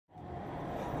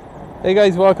Hey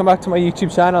guys, welcome back to my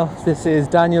YouTube channel. This is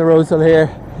Daniel Rosehill here.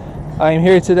 I'm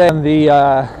here today on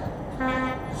the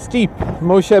steep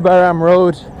Hebron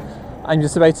Road. I'm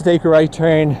just about to take a right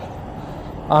turn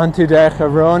onto Derekh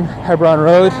Hevron, Hebron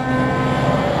Road.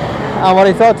 And what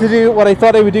I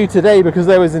thought I would do today, because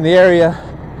I was in the area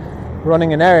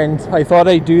running an errand, I thought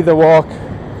I'd do the walk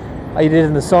I did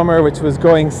in the summer, which was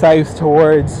going south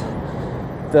towards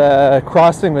the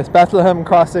crossing with Bethlehem,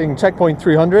 crossing checkpoint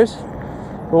 300.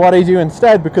 But what I do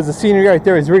instead, because the scenery out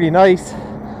there is really nice,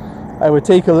 I would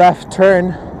take a left turn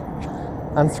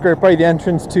and skirt by the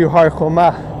entrance to Har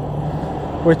Homa,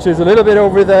 which is a little bit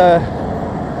over the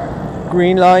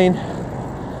green line.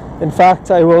 In fact,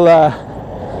 I will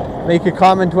make a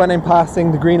comment when I'm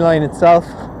passing the green line itself.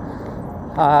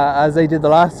 As I did the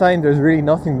last time, there's really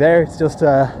nothing there. It's just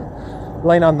a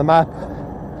line on the map.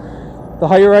 The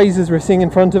high-rises we're seeing in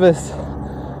front of us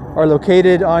are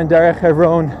located on Derekh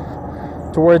Hevron,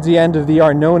 towards the end of the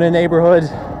Har Homa neighborhood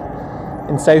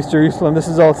in South Jerusalem. This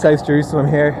is all South Jerusalem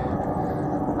here.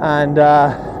 And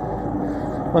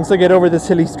once I get over this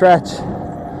hilly stretch,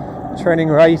 turning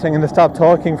right, I'm going to stop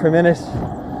talking for a minute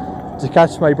to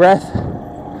catch my breath,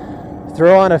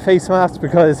 throw on a face mask,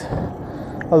 because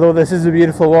although this is a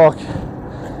beautiful walk,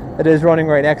 it is running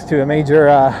right next to a major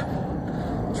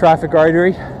traffic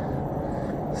artery.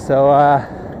 So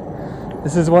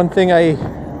this is one thing I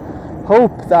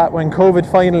hope that when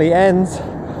COVID finally ends,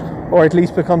 or at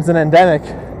least becomes an endemic,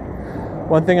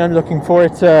 one thing I'm looking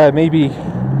forward to maybe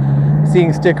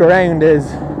seeing stick around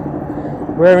is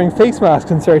wearing face masks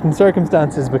in certain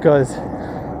circumstances, because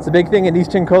it's a big thing in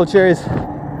Eastern cultures,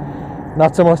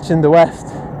 not so much in the West.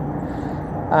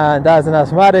 And as an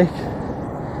asthmatic,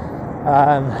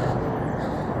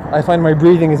 I find my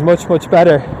breathing is much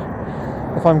better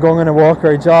if I'm going on a walk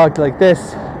or a jog like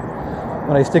this,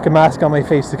 when I stick a mask on my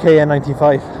face, the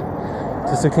KN95,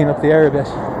 just to clean up the air a bit.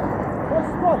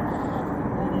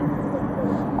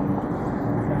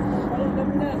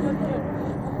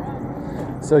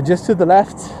 So just to the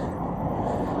left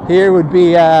here would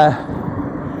be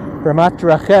Homat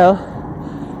Rosehill.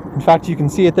 In fact, you can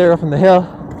see it there up on the hill,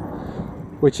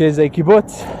 which is a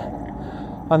kibbutz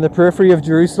on the periphery of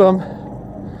Jerusalem.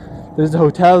 There's a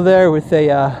hotel there with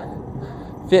a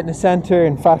fitness center.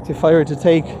 In fact, if I were to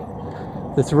take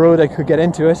this road, I could get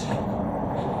into it.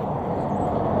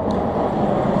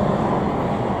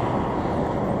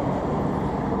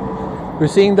 We're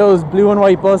seeing those blue and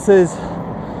white buses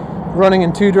running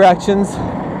in two directions.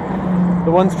 The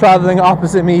ones traveling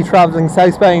opposite me, traveling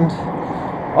southbound,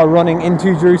 are running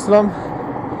into Jerusalem,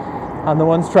 and the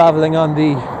ones traveling on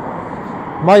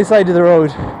my side of the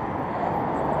road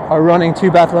are running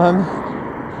to Bethlehem.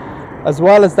 As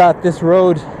well as that, this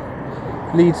road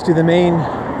leads to the main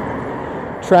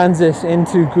transit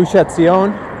into Gush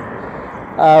Etzion,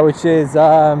 which is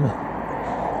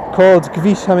called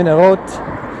Kvish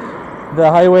HaMinarot, the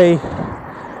highway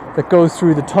that goes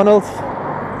through the tunnels,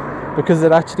 because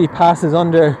it actually passes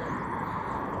under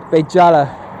Beit Jala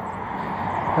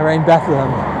around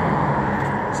Bethlehem.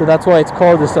 So that's why it's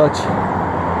called as such.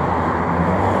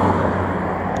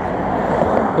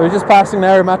 So we're just passing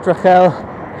now Homat Rosehill.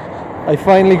 I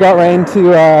finally got round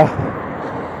to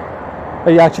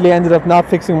I actually ended up not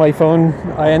fixing my phone.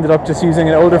 I ended up just using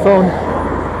an older phone.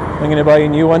 I'm going to buy a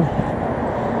new one,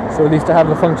 so at least I have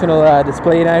a functional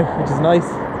display now, which is nice.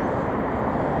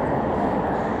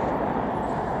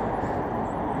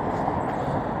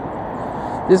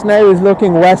 This now is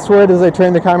looking westward as I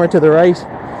turn the camera to the right,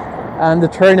 and the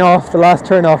last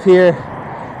turn off here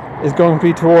is going to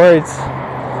be towards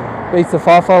Beit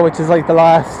Safafa, which is like the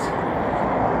last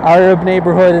Arab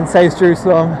neighborhood in South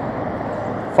Jerusalem.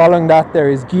 Following that, there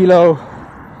is Gilo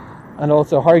and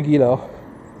also Har Gilo.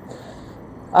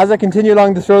 As I continue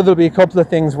along this road, there'll be a couple of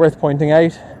things worth pointing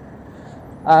out.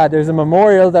 There's a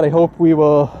memorial that I hope we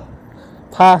will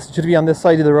pass. It should be on this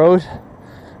side of the road.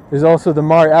 There's also the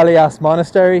Mar Elias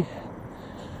Monastery.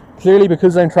 Clearly,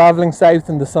 because I'm traveling south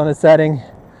and the sun is setting,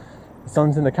 the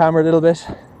sun's in the camera a little bit,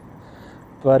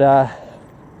 but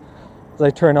as I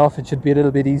turn off, it should be a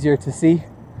little bit easier to see.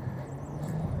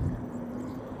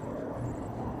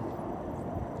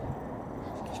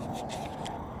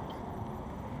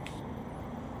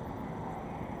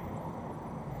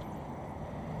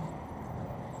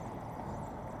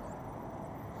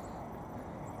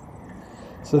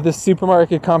 So this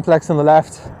supermarket complex on the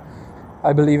left,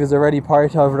 I believe, is already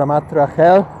part of Homat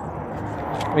Rosehill.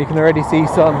 We can already see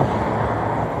some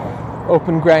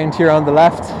open ground here on the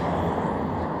left.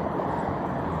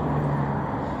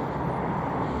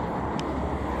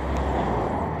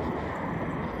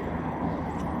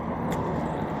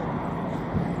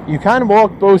 You can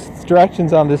walk both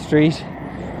directions on this street,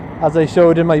 as I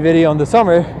showed in my video in the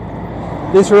summer.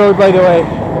 This road, by the way,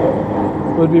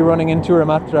 will be running into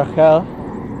Rosehill.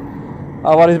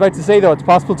 What I was about to say though, it's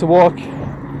possible to walk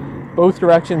both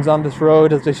directions on this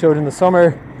road, as I showed in the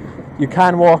summer. You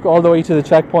can walk all the way to the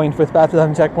checkpoint with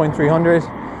Bethlehem checkpoint 300.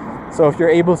 So if you're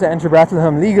able to enter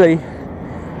Bethlehem legally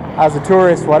as a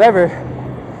tourist, whatever,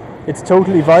 it's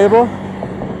totally viable.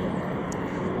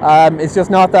 It's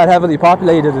just not that heavily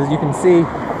populated, as you can see,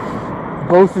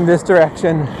 both in this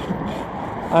direction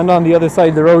and on the other side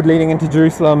of the road leading into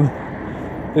Jerusalem.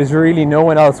 There's really no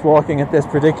one else walking at this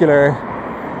particular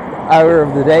hour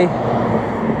of the day.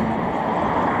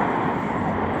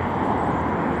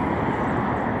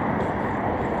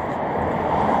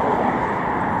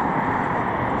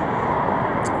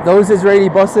 Those Israeli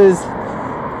buses,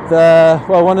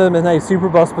 one of them is now a super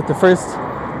bus, but the first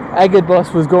Egged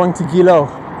bus was going to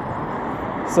Gilo.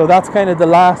 So that's kind of the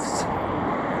last,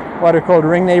 what are called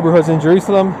ring neighborhoods in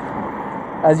Jerusalem.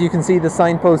 As you can see, the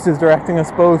signpost is directing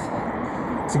us both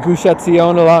to Gush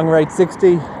Etzion along Route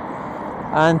 60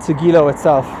 and to Gilo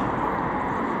itself.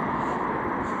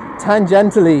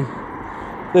 Tangentially,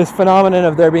 this phenomenon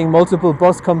of there being multiple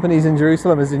bus companies in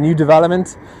Jerusalem is a new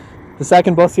development. The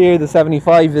second bus here, the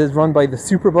 75, is run by the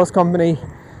Super Bus company,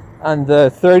 and the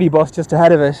 30 bus just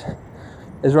ahead of it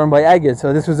is run by Egged.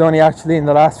 So this was only actually in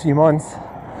the last few months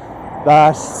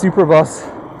that Super Bus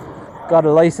got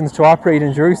a license to operate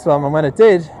in Jerusalem, and when it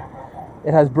did,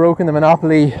 it has broken the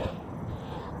monopoly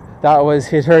that was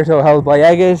hitherto held by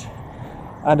Egged,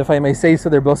 and if I may say so,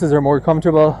 their buses are more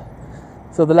comfortable.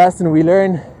 So the lesson we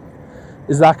learn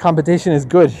is that competition is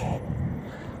good.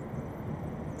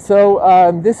 So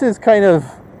this is kind of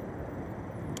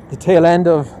the tail end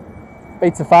of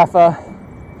Beit Safafa.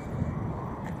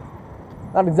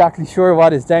 Not exactly sure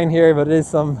what is down here, but it is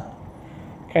some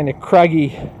kind of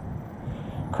craggy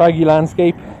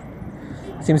landscape.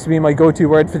 Seems to be my go-to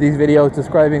word for these videos,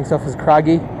 describing stuff as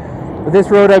craggy. But this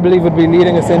road, I believe, would be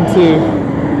leading us into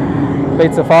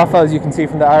Beit Safafa, as you can see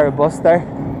from the Arab bus there.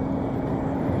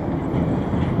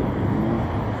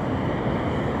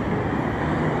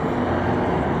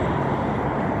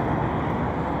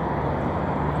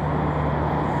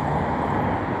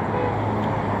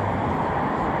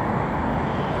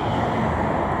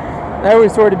 Now we're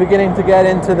sort of beginning to get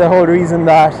into the whole reason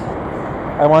that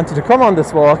I wanted to come on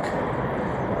this walk.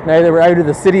 Now that we're out of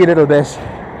the city a little bit,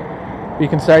 we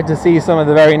can start to see some of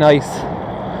the very nice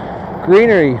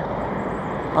greenery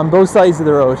on both sides of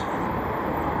the road.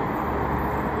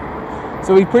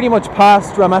 So we pretty much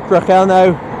passed Ramat Rachel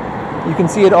now. You can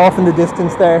see it off in the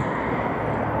distance there.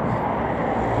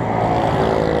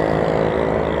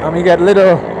 And we get a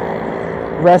little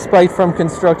respite from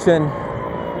construction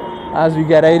as we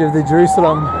get out of the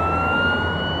Jerusalem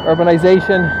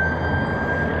urbanization.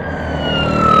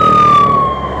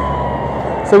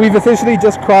 So we've officially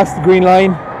just crossed the green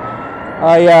line.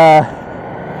 I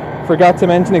forgot to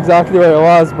mention exactly where I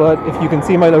was, but if you can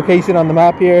see my location on the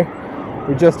map here,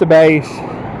 we're just about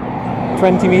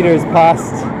 20 meters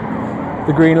past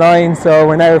the green line, so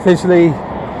we're now officially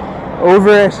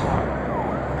over it.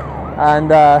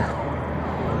 And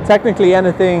technically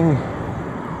anything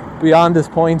beyond this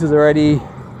point is already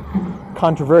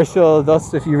controversial.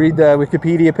 Thus, if you read the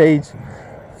Wikipedia page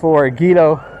for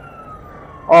Gilo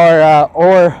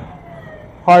or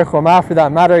Har Homa for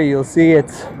that matter, you'll see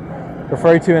it's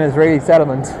referred to an Israeli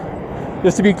settlement.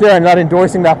 Just to be clear, I'm not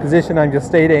endorsing that position, I'm just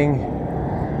stating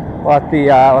what the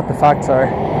facts are.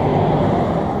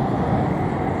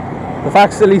 The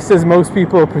facts, at least as most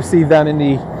people perceive them in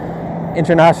the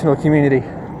international community.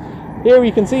 Here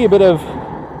we can see a bit of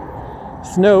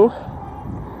snow,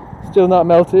 still not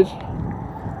melted.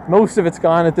 Most of it's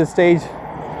gone at this stage.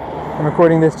 I'm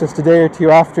recording this just a day or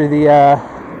two after the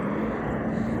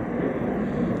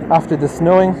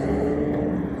snowing.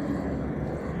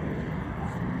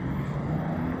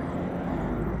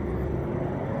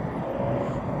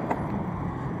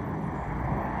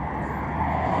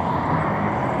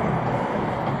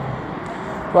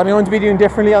 What I'm going to be doing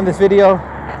differently on this video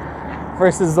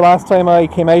versus the last time I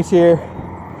came out here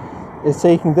is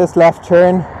taking this left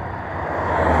turn.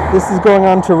 This is going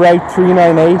on to Route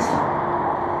 398. So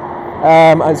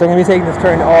I'm going to be taking this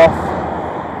turn off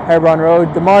Hebron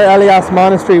Road. The Mar Elias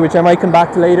Monastery, which I might come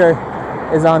back to later,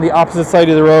 is on the opposite side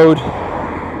of the road,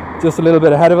 just a little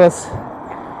bit ahead of us.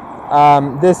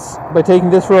 By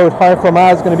taking this road, Har Homa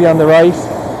is going to be on the right,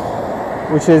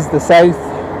 which is the south.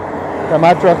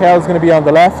 Ramat Rachel is going to be on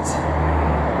the left.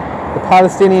 The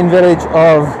Palestinian village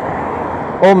of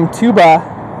Tuba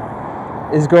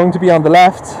is going to be on the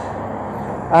left,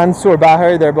 and Sur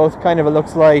Bahar. They're both kind of, it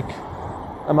looks like,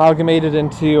 amalgamated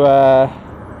into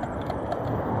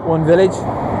one village.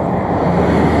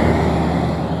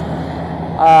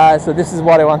 So this is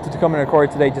what I wanted to come and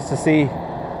record today, just to see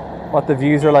what the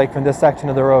views are like from this section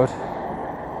of the road.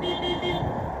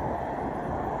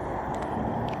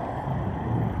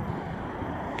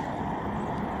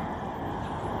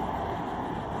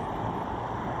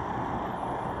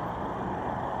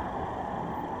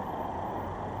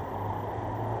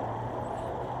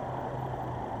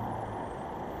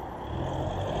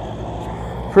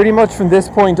 Pretty much from this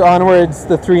point onwards,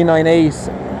 the 398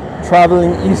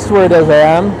 traveling eastward as I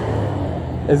am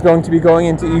is going to be going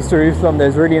into East Jerusalem.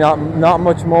 There's really not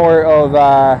much more of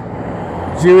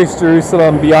Jewish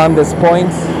Jerusalem beyond this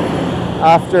point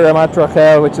after Homat,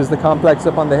 Rosehill, which is the complex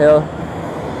up on the hill.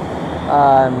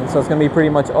 So it's going to be pretty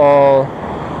much all.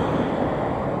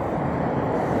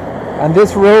 And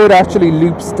this road actually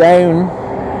loops down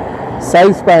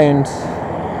southbound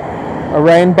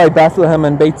around by Bethlehem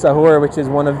and Beit Zahor, which is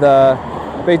one of the...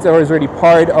 Beit Zahor is really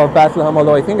part of Bethlehem,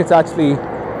 although I think it's actually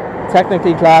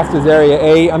technically classed as Area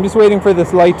A. I'm just waiting for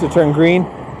this light to turn green.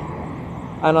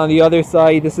 And on the other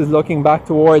side, this is looking back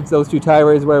towards those two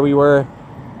towers where we were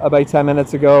about 10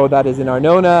 minutes ago. That is in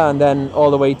Arnona, and then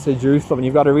all the way to Jerusalem. And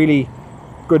you've got a really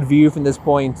good view from this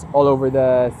point all over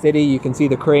the city. You can see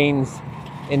the cranes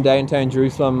in downtown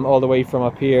Jerusalem all the way from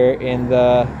up here in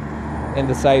the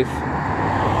south.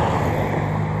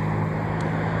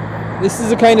 This is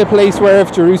the kind of place where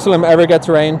if Jerusalem ever gets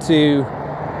around to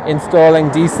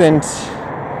installing decent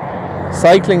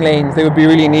cycling lanes, they would be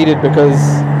really needed, because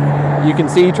you can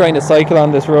see trying to cycle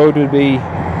on this road would be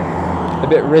a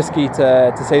bit risky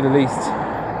to say the least.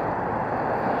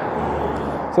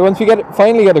 So once we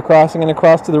finally get across, I'm going to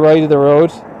cross to the right of the road,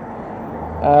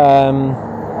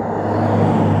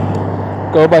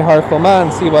 go by Har Homa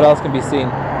and see what else can be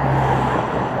seen.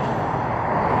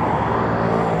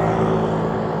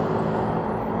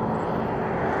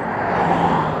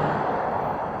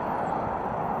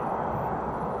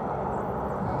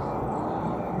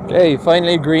 Okay,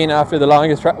 finally green after the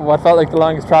longest, what felt like the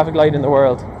longest traffic light in the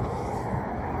world.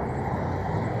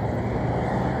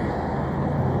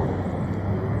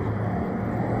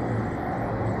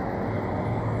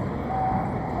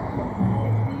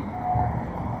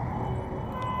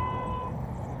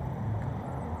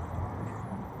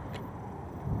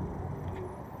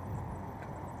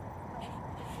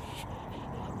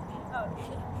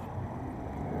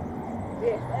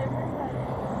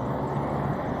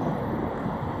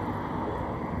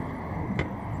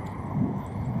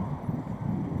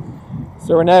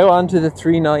 So we're now on to the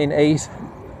 398.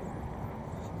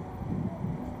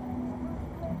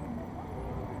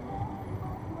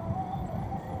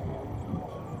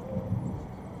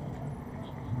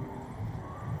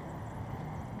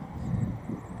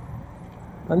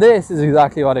 And this is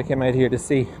exactly what I came out here to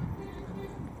see.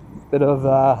 Bit of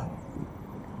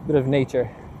nature.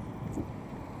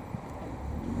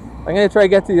 I'm going to try to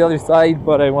get to the other side,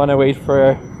 but I want to wait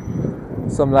for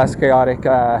some less chaotic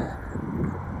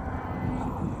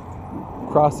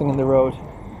crossing in the road.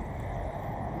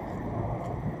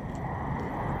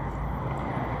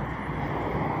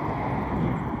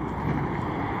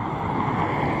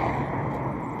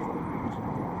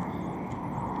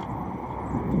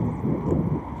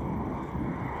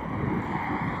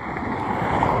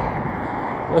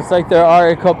 Looks like there are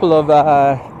a couple of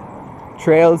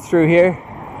trails through here.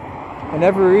 I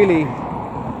never really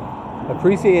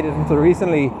appreciated until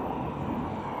recently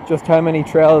just how many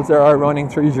trails there are running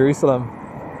through Jerusalem.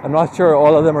 I'm not sure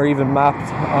all of them are even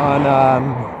mapped on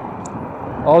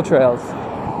all trails.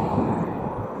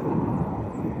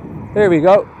 There we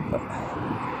go.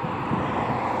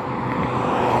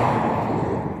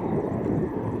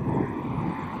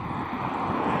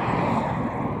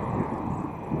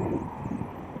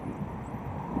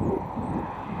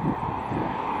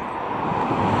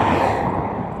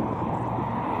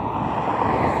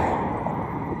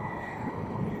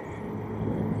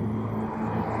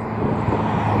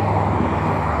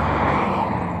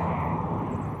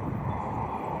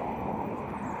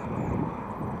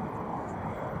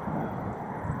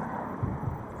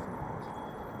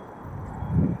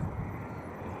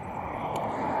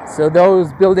 So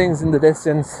those buildings in the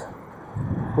distance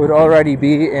would already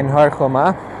be in Har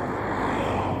Homa.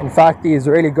 In fact, the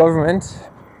Israeli government,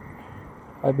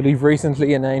 I believe,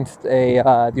 recently announced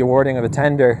the awarding of a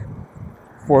tender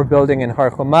for building in Har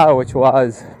Homa, which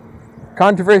was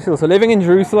controversial. So living in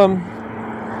Jerusalem,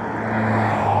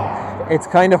 it's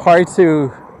kind of hard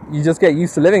to, you just get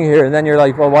used to living here, and then you're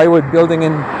like, well, why would building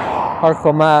in Har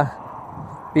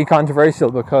Homa be controversial?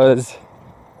 Because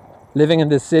living in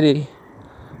this city,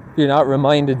 you're not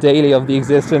reminded daily of the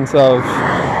existence of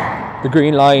the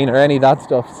Green Line or any of that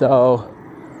stuff. So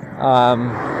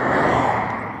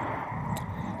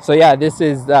so yeah, this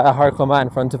is Har Homa in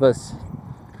front of us.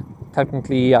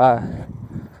 Technically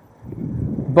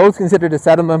both considered a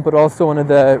settlement, but also one of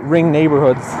the ring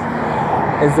neighborhoods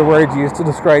is the word used to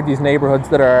describe these neighborhoods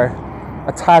that are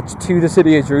attached to the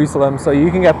city of Jerusalem. So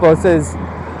you can get buses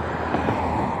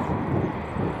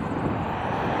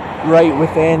right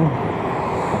within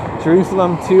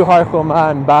Jerusalem to Har Homa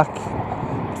and back.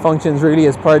 It functions really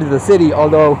as part of the city,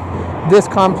 although this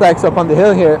complex up on the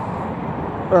hill here,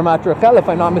 or Rosehill, if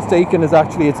I'm not mistaken, is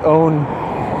actually its own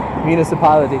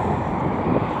municipality.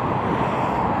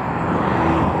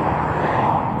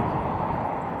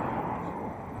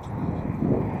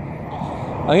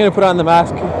 I'm going to put on the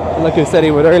mask like I said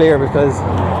I would earlier because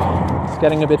it's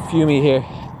getting a bit fumy here.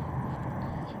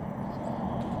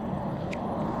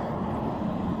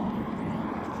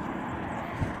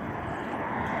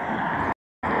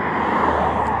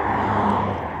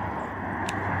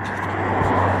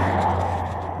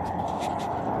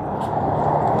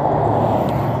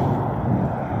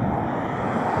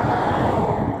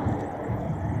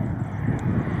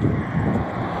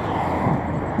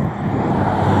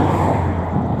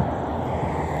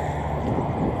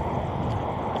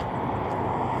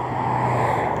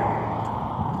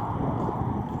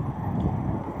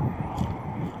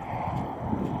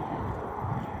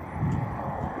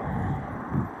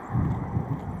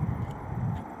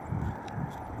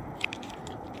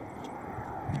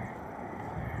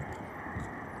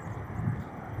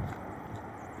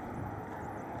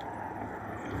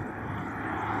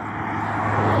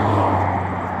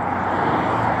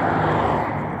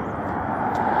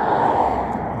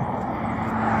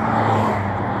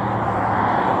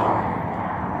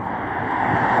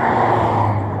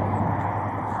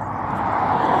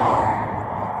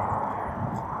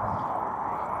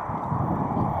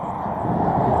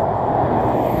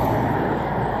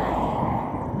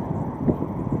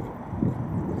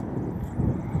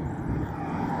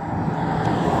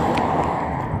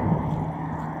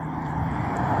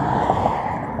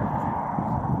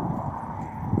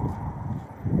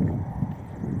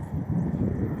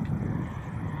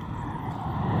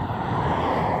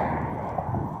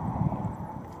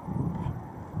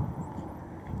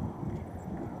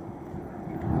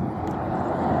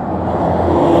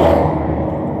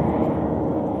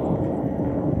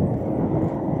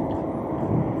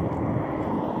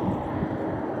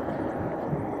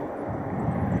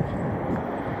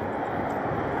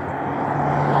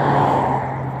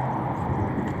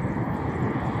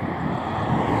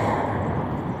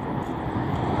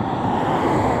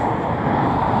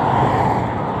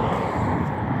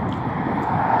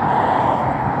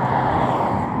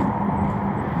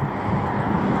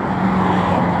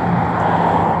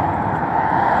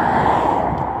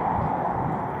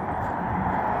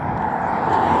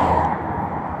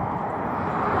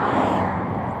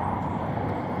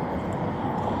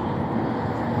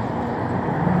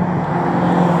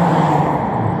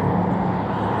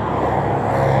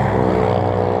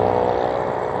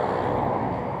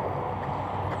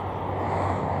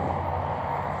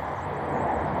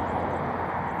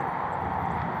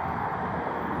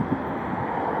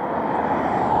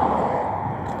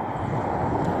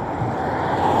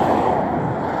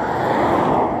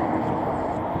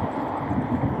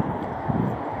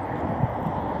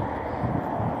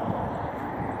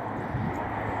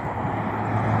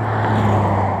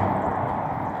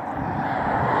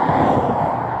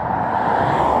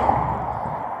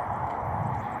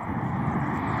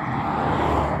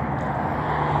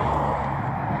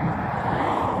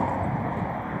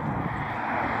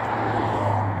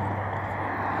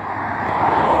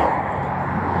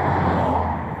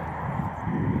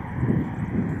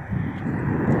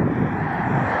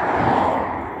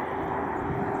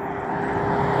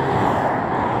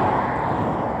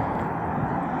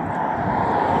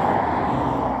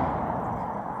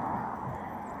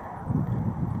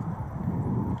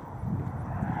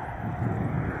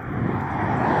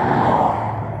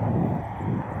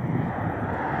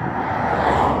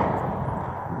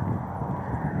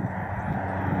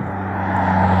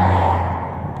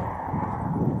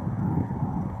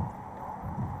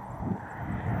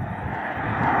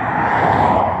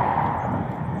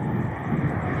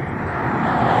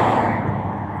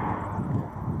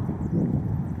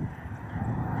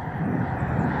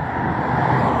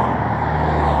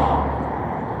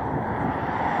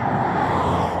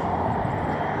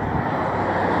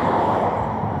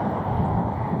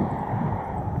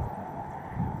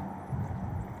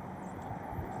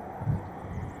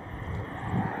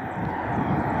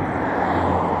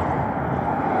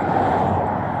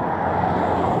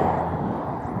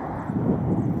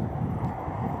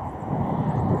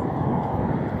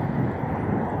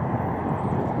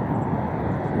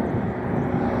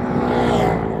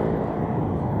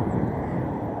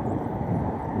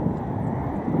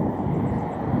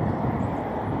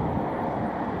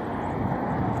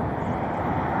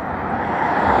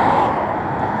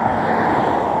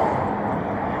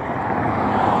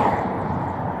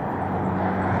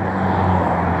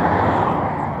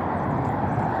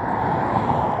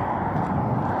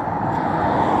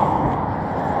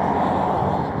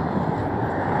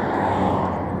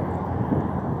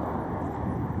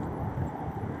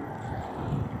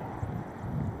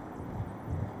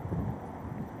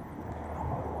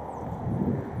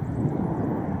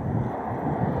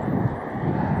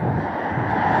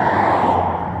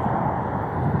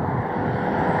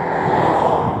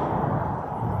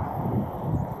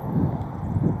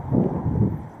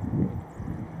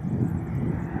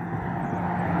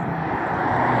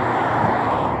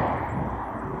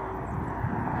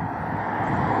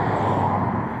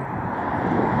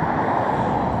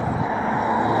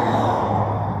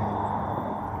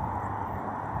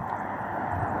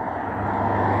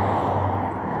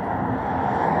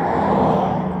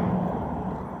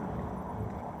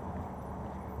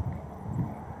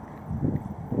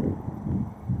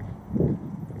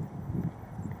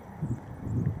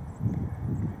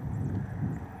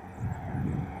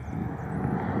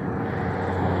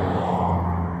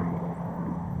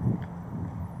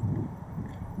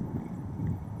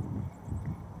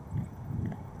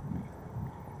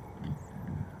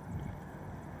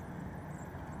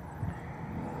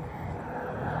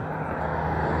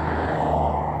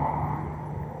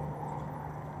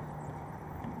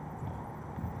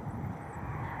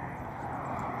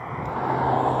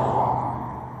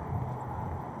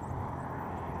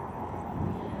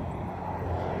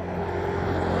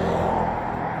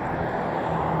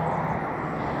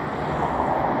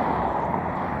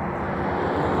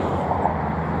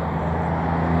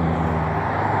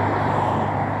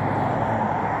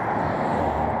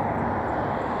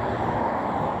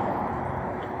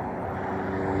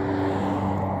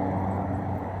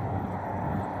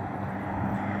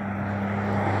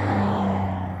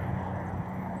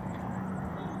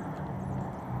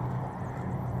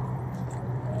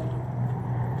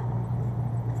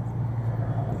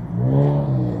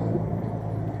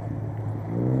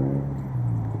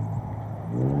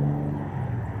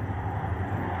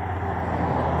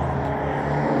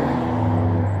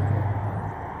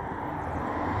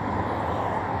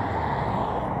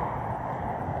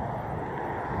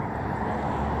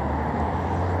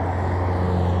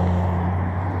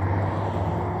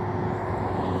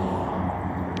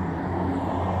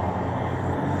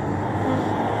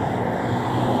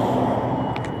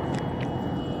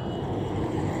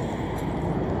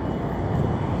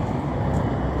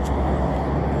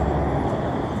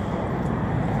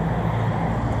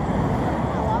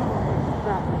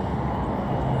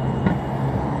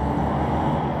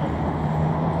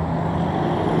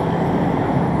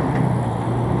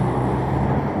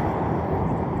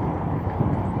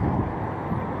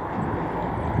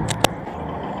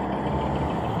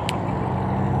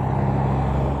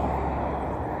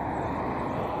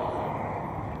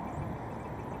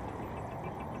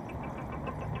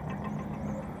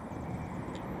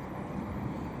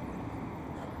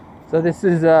 So this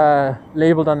is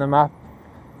labelled on the map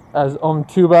as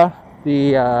Tuba,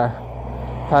 the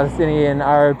Palestinian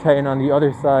Arab town on the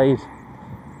other side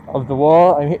of the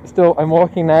wall. I'm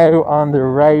walking now on the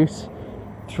route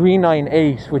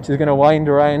 398, which is going to wind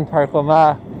around Har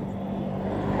Homa.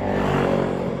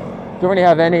 Don't really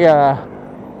have any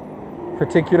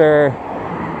particular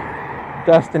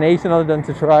destination other than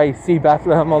to try see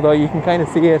Bethlehem, although you can kind of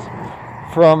see it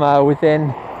from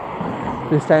within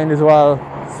this town as well.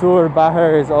 Sur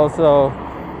Bahar is also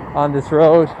on this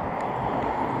road.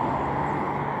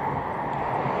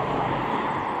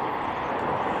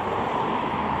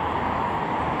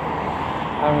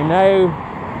 And we're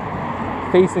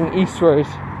now facing eastward,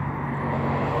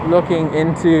 looking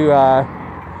into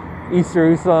East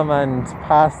Jerusalem and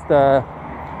past the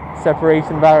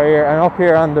separation barrier, and up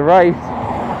here on the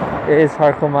right is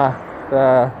Har Homa,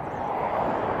 the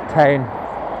town,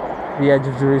 the edge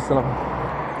of Jerusalem.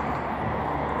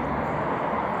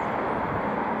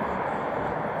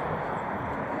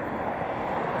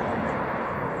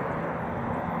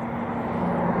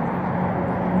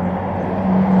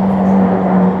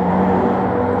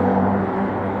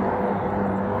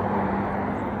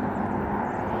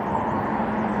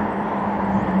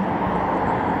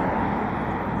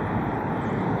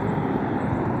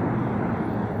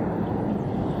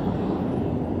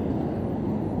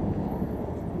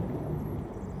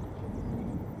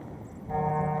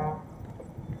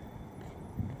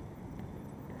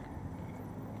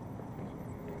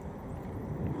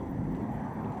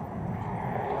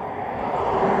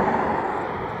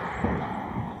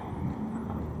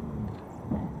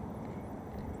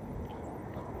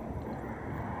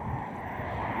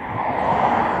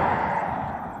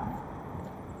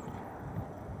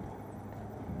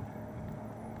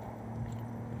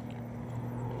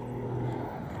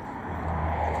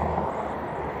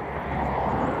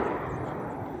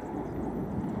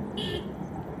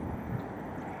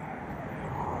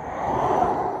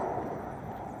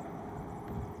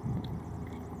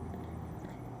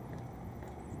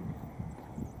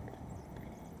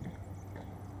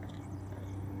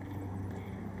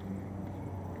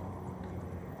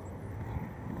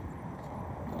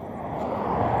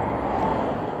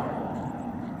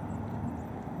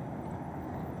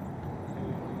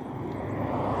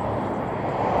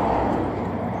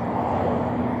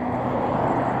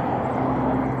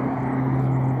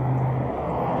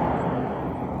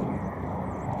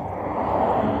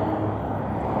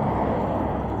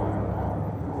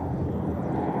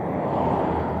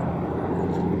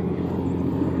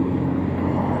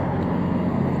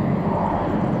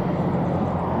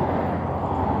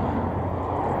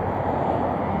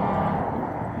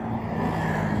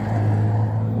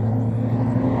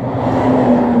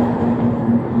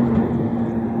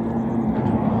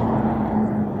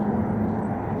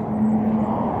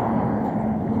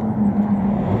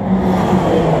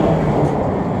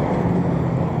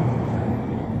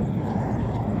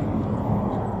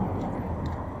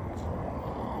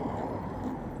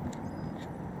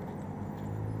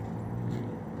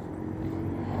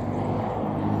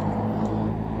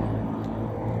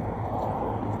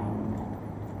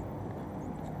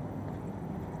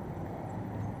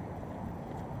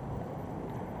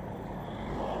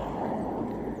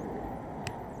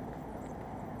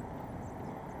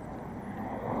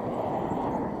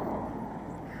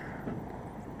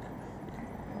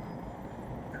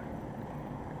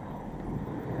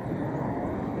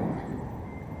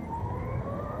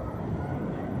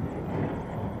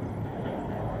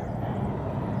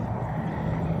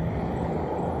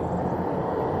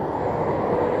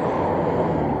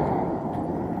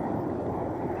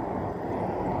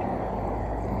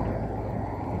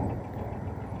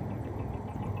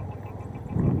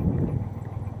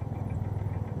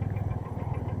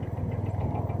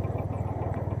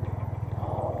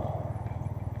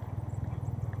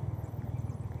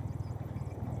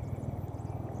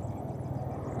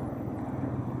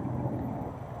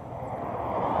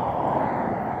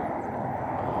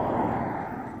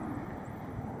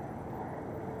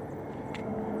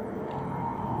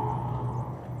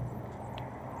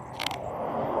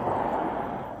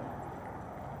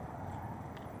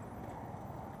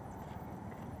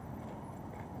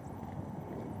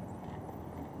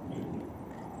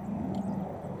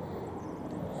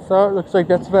 So it looks like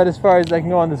that's about as far as I can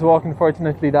go on this walk.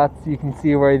 Unfortunately, you can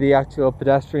see where the actual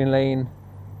pedestrian lane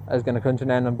is going to come to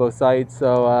an end on both sides.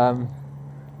 So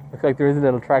looks like there is a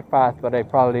little track path, but I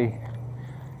probably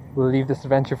will leave this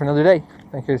adventure for another day.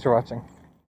 Thank you for watching.